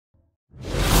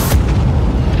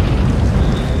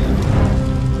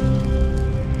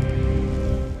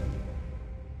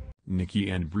Nikki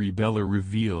and Brie Bella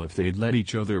reveal if they'd let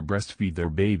each other breastfeed their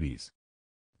babies.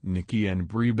 Nikki and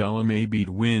Brie Bella may be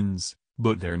twins,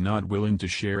 but they're not willing to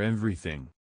share everything.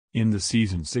 In the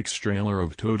Season 6 trailer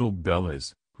of Total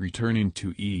Bellas, returning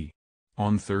to E!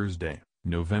 On Thursday,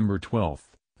 November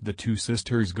 12th, the two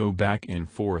sisters go back and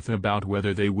forth about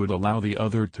whether they would allow the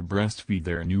other to breastfeed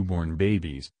their newborn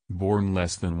babies, born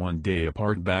less than 1 day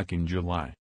apart back in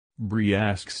July. Brie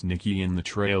asks Nikki in the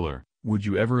trailer, "Would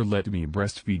you ever let me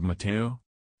breastfeed Matteo?"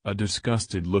 A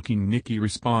disgusted-looking Nikki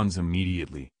responds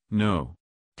immediately, "No."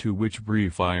 To which Brie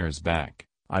fires back,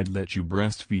 "I'd let you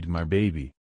breastfeed my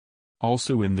baby."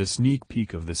 Also in the sneak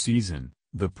peek of the season,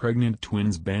 the pregnant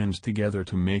twins band together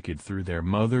to make it through their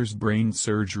mother's brain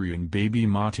surgery and baby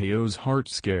Matteo's heart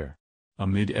scare.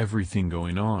 Amid everything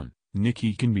going on,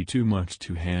 Nikki can be too much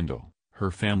to handle,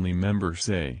 her family members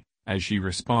say, as she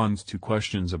responds to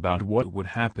questions about what would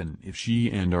happen if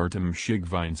she and Artem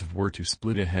Shigvintsev were to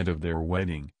split ahead of their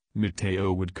wedding.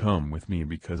 "Matteo would come with me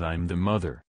because I'm the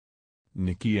mother."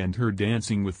 Nikki and her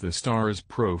Dancing with the Stars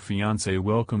pro-fiancé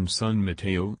welcomed son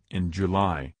Matteo in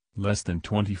July, less than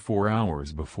 24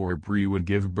 hours before Brie would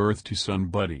give birth to son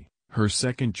Buddy, her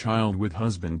second child with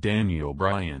husband Daniel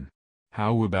Bryan.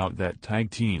 "How about that tag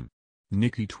team?"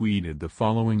 Nikki tweeted the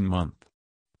following month.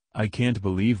 "I can't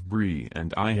believe Brie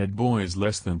and I had boys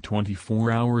less than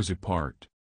 24 hours apart.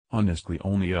 Honestly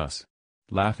only us.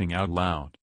 Laughing out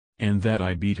loud. And that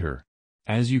I beat her.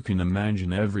 As you can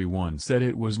imagine, everyone said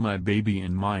it was my baby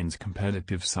and mine's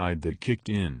competitive side that kicked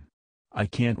in. I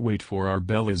can't wait for our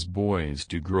Bella's boys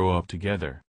to grow up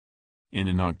together." In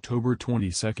an October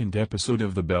 22 episode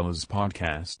of the Bellas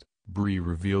podcast, Brie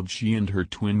revealed she and her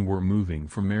twin were moving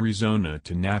from Arizona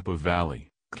to Napa Valley,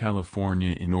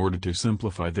 California in order to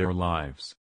simplify their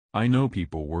lives. "I know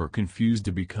people were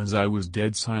confused because I was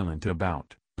dead silent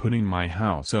about putting my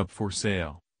house up for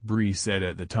sale," Brie said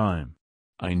at the time.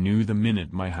 "I knew the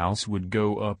minute my house would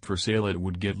go up for sale it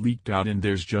would get leaked out, and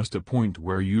there's just a point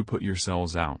where you put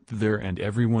yourselves out there and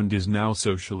everyone does now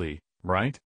socially,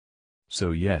 right?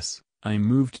 So yes, I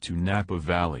moved to Napa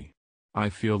Valley. I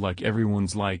feel like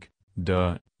everyone's like,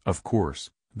 duh, of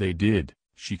course, they did,"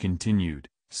 she continued,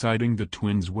 citing the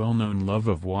twins' well-known love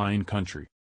of wine country.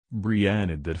 Brie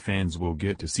added that fans will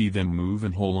get to see them move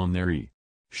and hole on their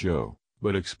show,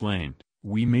 but explained,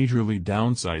 "We majorly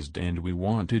downsized and we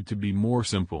wanted to be more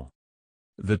simple."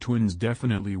 The twins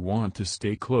definitely want to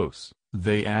stay close,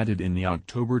 they added in the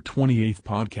October 28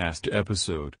 podcast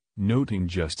episode, noting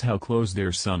just how close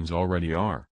their sons already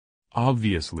are.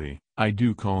 "Obviously, I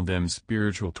do call them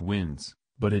spiritual twins,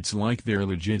 but it's like they're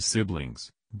legit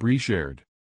siblings," Brie shared.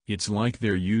 "It's like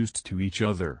they're used to each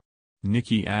other."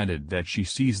 Nikki added that she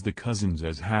sees the cousins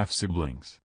as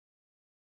half-siblings.